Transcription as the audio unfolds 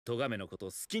トガメのこと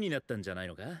好きになったんじゃない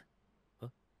のか？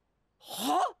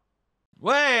は?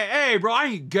 Wait, hey, bro, I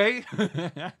ain't gay.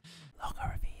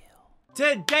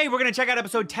 Today, we're gonna check out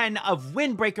episode 10 of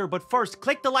Windbreaker, but first,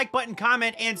 click the like button,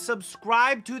 comment, and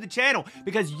subscribe to the channel,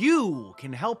 because you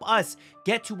can help us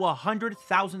get to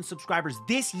 100,000 subscribers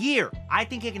this year. I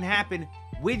think it can happen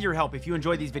with your help. If you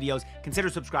enjoy these videos, consider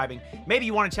subscribing. Maybe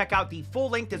you want to check out the full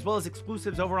length as well as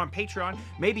exclusives over on Patreon.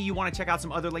 Maybe you want to check out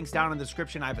some other links down in the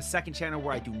description. I have a second channel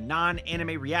where I do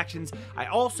non-anime reactions. I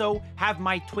also have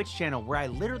my Twitch channel where I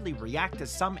literally react to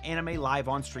some anime live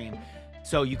on stream.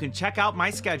 So you can check out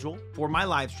my schedule for my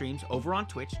live streams over on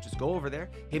Twitch. Just go over there,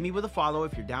 hit me with a follow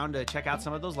if you're down to check out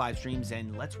some of those live streams,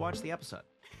 and let's watch the episode.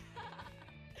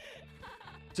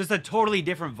 Just a totally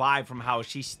different vibe from how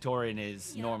Shishitorin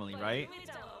is normally, right?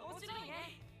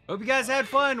 Hope you guys had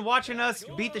fun watching us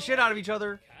beat the shit out of each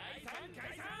other.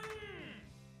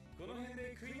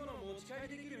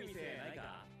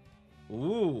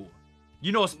 Ooh.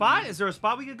 You know a spot? Is there a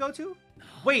spot we could go to?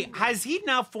 Wait, has he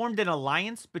now formed an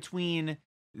alliance between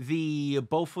the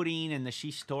Bofurine and the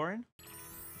Shishitorin?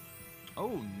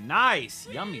 Oh, nice.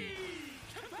 Yummy.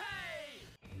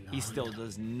 He still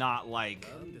does not like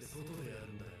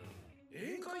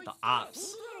the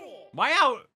ops. Why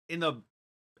out in the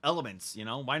elements, you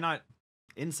know? Why not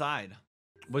inside?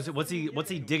 What's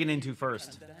he digging into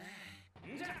first?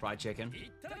 Fried chicken.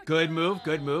 Good move,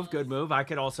 good move, good move. I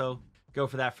could also go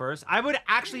for that first. I would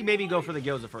actually maybe go for the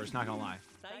gyoza first, not gonna lie.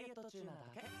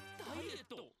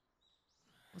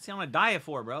 What's he on a diet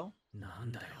for, bro?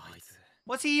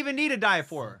 What's he even need a diet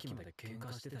for?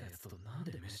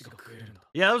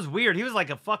 Yeah, that was weird. He was like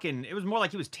a fucking... It was more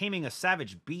like he was taming a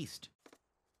savage beast.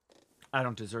 I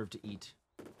don't deserve to eat.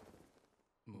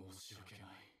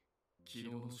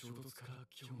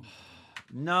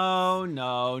 No,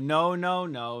 no, no, no,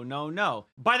 no, no, no.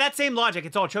 By that same logic,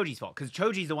 it's all Choji's fault, because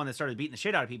Choji's the one that started beating the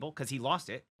shit out of people, because he lost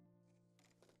it.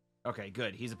 Okay,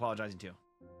 good. He's apologizing too.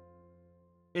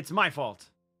 It's my fault.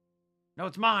 No,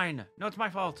 it's mine. No, it's my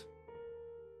fault.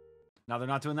 Now they're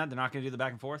not doing that. They're not going to do the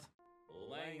back and forth.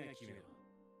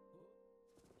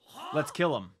 Let's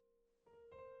kill him.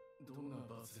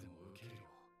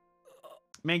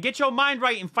 Man, get your mind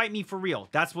right and fight me for real.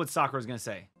 That's what Sakura's going to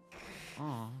say.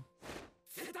 Aww.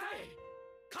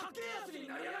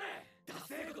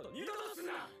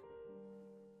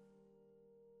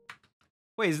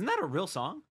 Wait, isn't that a real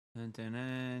song? Dun, dun,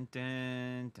 dun,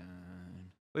 dun,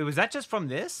 dun. Wait, was that just from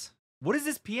this? What is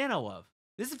this piano of?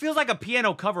 This feels like a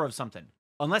piano cover of something.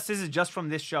 Unless this is just from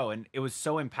this show, and it was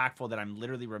so impactful that I'm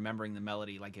literally remembering the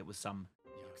melody like it was some...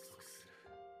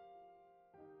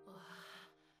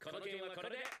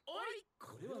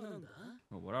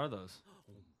 Oh, what are those?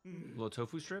 Little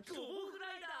tofu strips?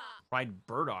 Fried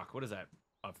burdock. What is that?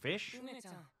 A fish?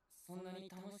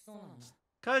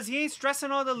 Cause he ain't stressing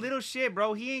all the little shit,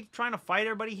 bro. He ain't trying to fight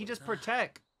everybody. He just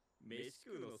protect.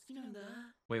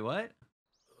 Wait, what?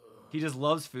 He just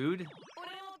loves food?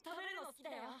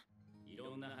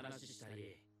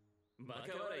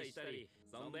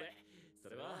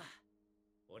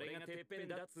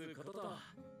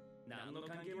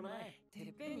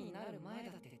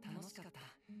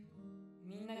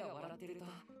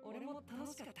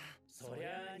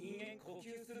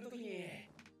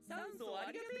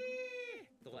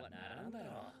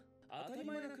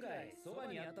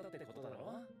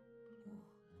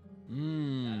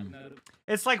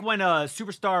 It's like when a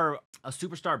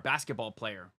superstar basketball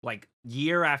player, like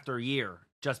year after year,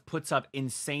 just puts up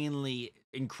insanely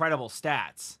incredible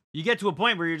stats. You get to a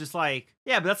point where you're just like,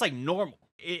 yeah, but that's like normal.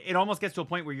 It almost gets to a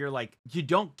point where you're like, you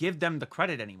don't give them the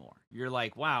credit anymore. You're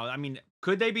like, wow, I mean,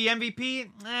 could they be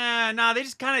MVP? Nah, they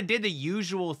just kind of did the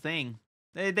usual thing.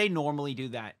 They normally do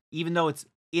that, even though it's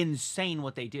insane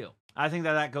what they do. I think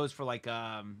that goes for like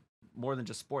more than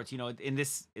just sports. You know, in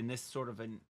this sort of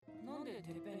an...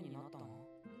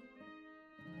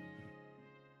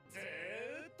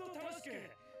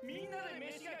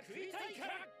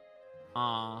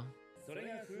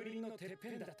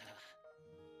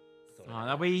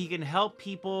 that way he can help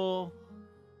people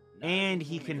and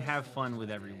he can have fun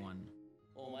with everyone.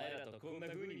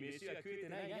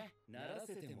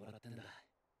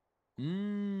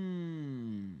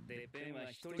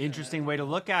 Interesting way to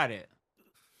look at it.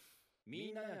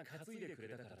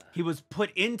 He was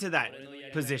put into that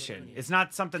position. It's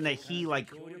not something that he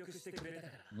like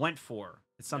went for.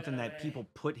 It's something that people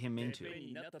put him into.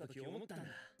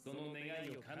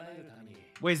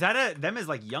 Wait, is that them as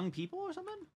like young people or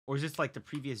something? Or is this like the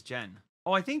previous gen?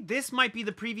 Oh, I think this might be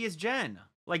the previous gen.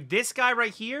 Like this guy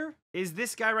right here is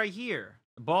this guy right here.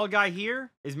 The bald guy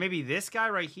here is maybe this guy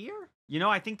right here. You know,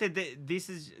 I think that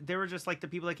they were just like the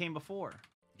people that came before.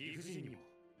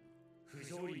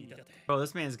 Bro,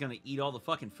 this man's gonna eat all the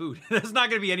fucking food. There's not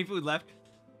gonna be any food left.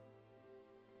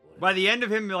 By the end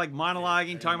of him, like,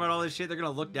 monologuing, talking about all this shit, they're gonna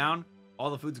look down. All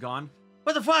the food's gone.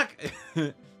 What the fuck?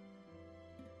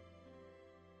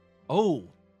 Oh,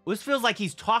 this feels like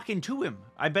he's talking to him.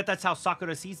 I bet that's how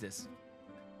Sakura sees this.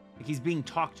 Like he's being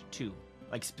talked to,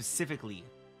 like specifically.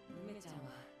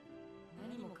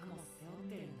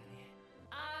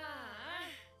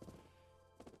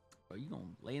 Bro, you gonna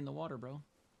lay in the water, bro.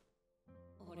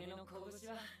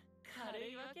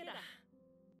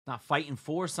 Not fighting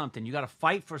for something. You gotta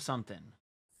fight for something.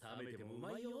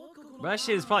 Bro, that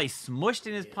shit is probably smushed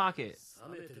in his pocket.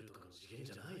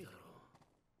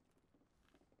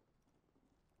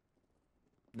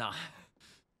 Nah.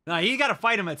 Nah, you gotta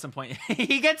fight him at some point.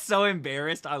 He gets so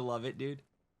embarrassed. I love it, dude.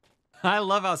 I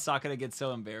love how Sakura gets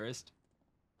so embarrassed.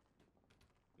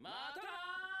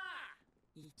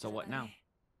 So what now?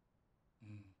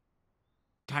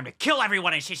 Time to kill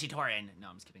everyone in Shishitorin! No,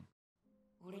 I'm just kidding.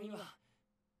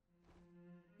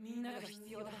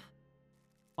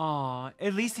 Aw,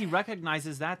 at least he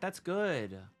recognizes that. That's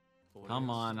good. Come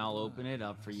on, I'll open it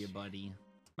up for you, buddy.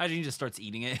 Imagine he just starts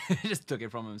eating it. Just took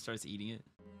it from him and starts eating it.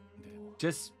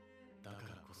 Just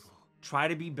try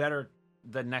to be better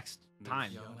the next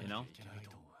time, you know?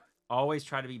 Always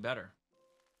try to be better.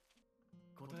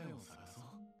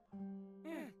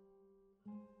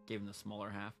 Gave him the smaller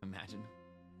half, imagine.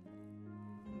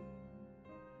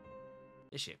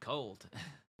 This shit cold.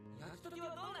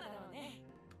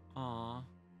 Aw.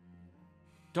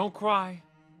 Don't cry.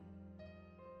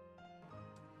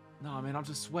 Nah, man, I'm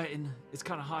just sweating. It's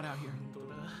kind of hot out here.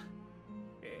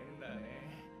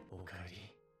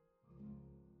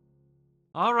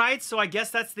 All right, so I guess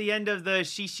that's the end of the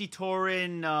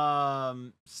Shishitorin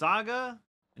saga.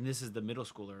 And this is the middle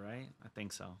schooler, right? I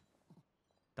think so.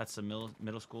 That's the middle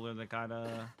schooler that got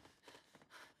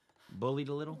bullied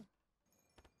a little.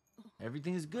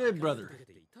 Everything is good, brother.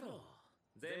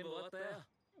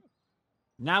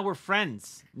 Now we're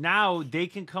friends. Now they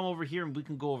can come over here and we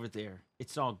can go over there.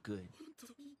 It's all good.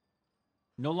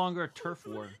 No longer a turf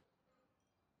war.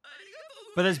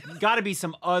 But there's got to be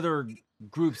some other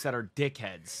groups that are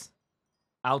dickheads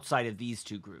outside of these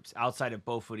two groups, outside of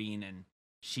Bofurin and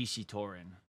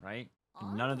Shishitorin, right?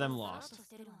 And none of them lost.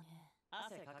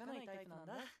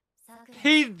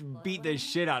 He beat the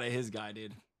shit out of his guy,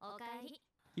 dude.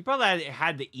 He probably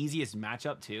had the easiest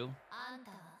matchup, too.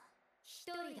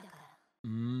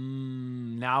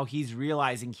 Now he's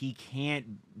realizing he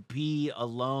can't be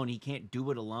alone. He can't do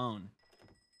it alone.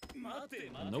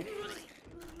 Nope.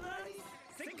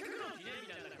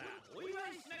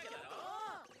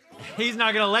 He's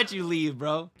not gonna let you leave,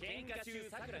 bro.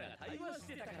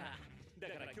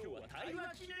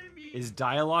 Is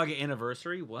dialogue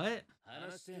anniversary? What?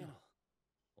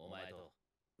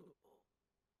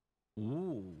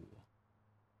 Ooh.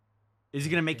 Is he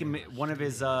gonna make him one of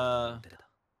his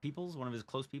peoples? One of his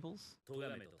close peoples?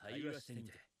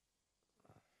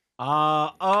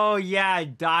 Oh yeah,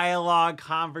 dialogue,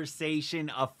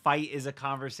 conversation, a fight is a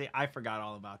conversation. I forgot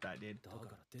all about that, dude.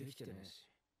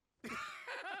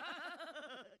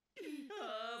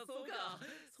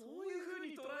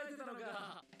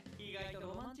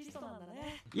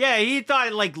 Yeah, he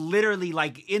thought like literally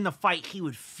like in the fight he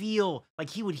would feel like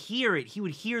he would hear it. He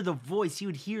would hear the voice. He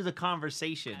would hear the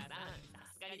conversation.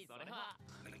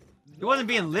 It wasn't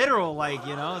being literal, like,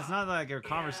 you know, it's not like a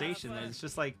conversation. It's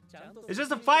just like, it's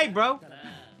just a fight, bro.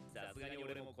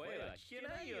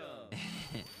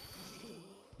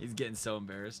 He's getting so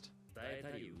embarrassed.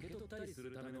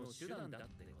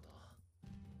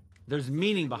 There's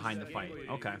meaning behind the fight.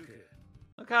 Okay.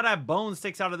 Look how that bone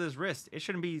sticks out of this wrist. It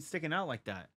shouldn't be sticking out like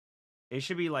that. It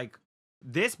should be like,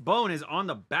 this bone is on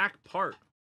the back part.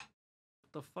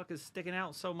 What the fuck is sticking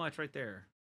out so much right there?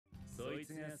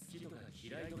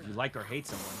 You like or hate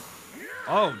someone.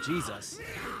 Oh, Jesus.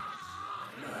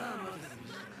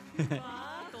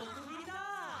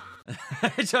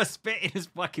 Just spit in his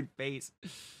fucking face.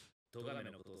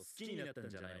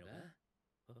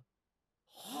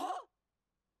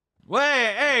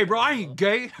 Wait, hey, bro, I ain't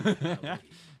gay.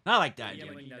 Not like that,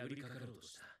 dude.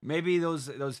 Maybe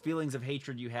those feelings of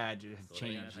hatred you had have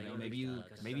changed. You know? Maybe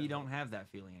you don't have that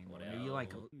feeling anymore. Maybe you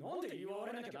like him.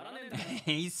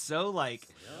 He's so like,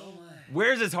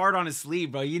 wears his heart on his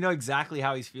sleeve, bro. You know exactly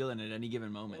how he's feeling at any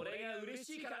given moment.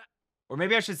 Or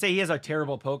maybe I should say he has a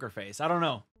terrible poker face. I don't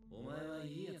know.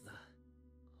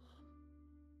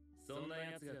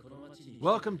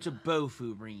 Welcome to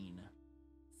Bofurin.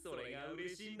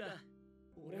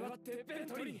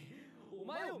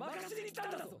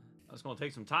 That's gonna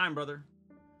take some time, brother.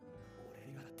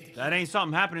 That ain't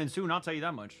something happening soon, I'll tell you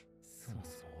that much.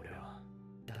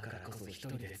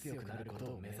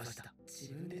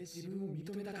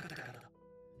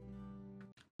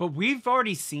 But we've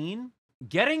already seen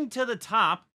getting to the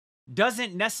top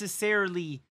doesn't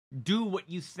necessarily do what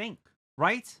you think,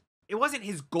 right? It wasn't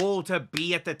his goal to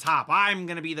be at the top. I'm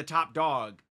gonna be the top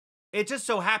dog. It just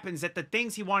so happens that the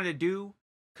things he wanted to do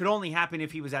could only happen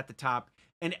if he was at the top,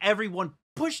 and everyone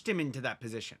pushed him into that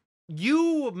position.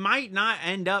 You might not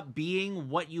end up being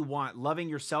what you want, loving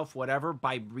yourself, whatever,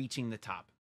 by reaching the top.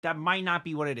 That might not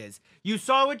be what it is. You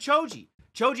saw it with Choji.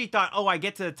 Choji thought, oh, I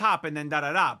get to the top and then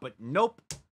da-da-da. But nope.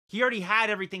 He already had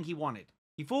everything he wanted.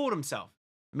 He fooled himself.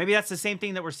 Maybe that's the same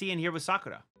thing that we're seeing here with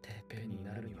Sakura.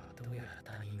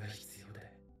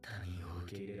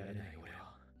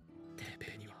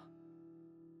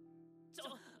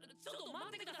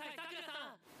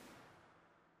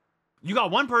 You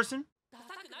got one person.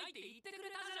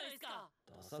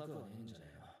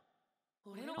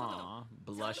 Aw,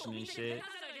 blushing and shit.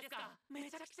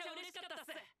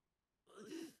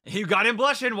 You got him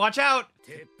blushing, watch out.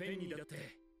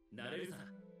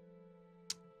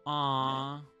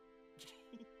 Aw.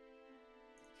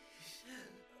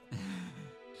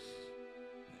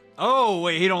 Oh,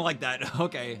 wait, he don't like that.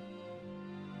 Okay.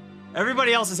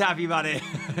 Everybody else is happy about it.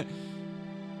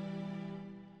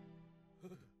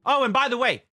 Oh, and by the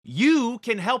way, you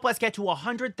can help us get to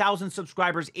 100,000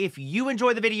 subscribers. If you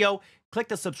enjoy the video, click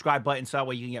the subscribe button so that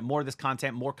way you can get more of this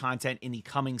content, more content in the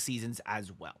coming seasons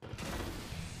as well.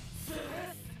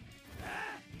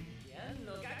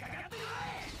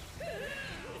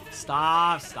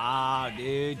 Stop,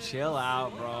 dude. Chill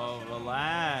out, bro.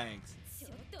 Relax.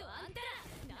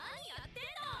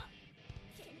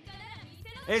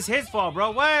 It's his fault,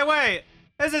 bro. Wait.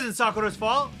 This isn't Sakura's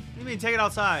fault. You mean take it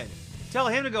outside? Tell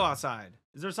him to go outside.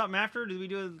 Is there something after? Did we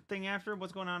do a thing after?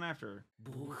 What's going on after?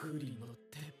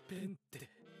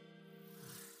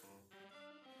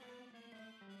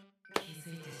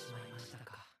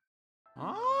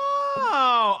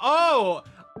 Oh,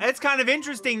 it's kind of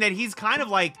interesting that he's kind of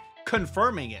like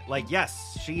confirming it. Like,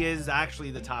 yes, she is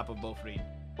actually the top of Bofuri.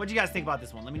 What do you guys think about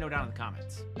this one? Let me know down in the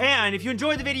comments. And if you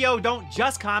enjoyed the video, don't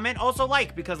just comment, also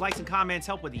like, because likes and comments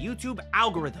help with the YouTube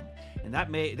algorithm. And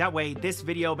that way this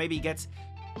video maybe gets,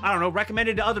 I don't know,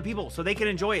 recommended to other people so they can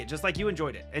enjoy it just like you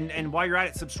enjoyed it. And while you're at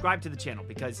it, subscribe to the channel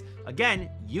because, again,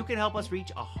 you can help us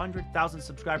reach 100,000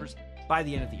 subscribers by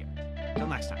the end of the year. Until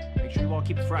next time, make sure you all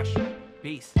keep it fresh.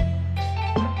 Peace.